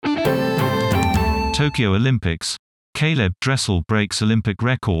Tokyo Olympics. Caleb Dressel breaks Olympic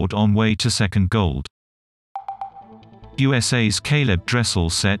record on way to second gold. USA's Caleb Dressel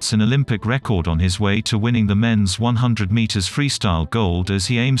sets an Olympic record on his way to winning the men's 100 meters freestyle gold as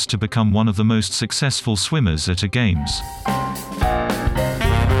he aims to become one of the most successful swimmers at a Games.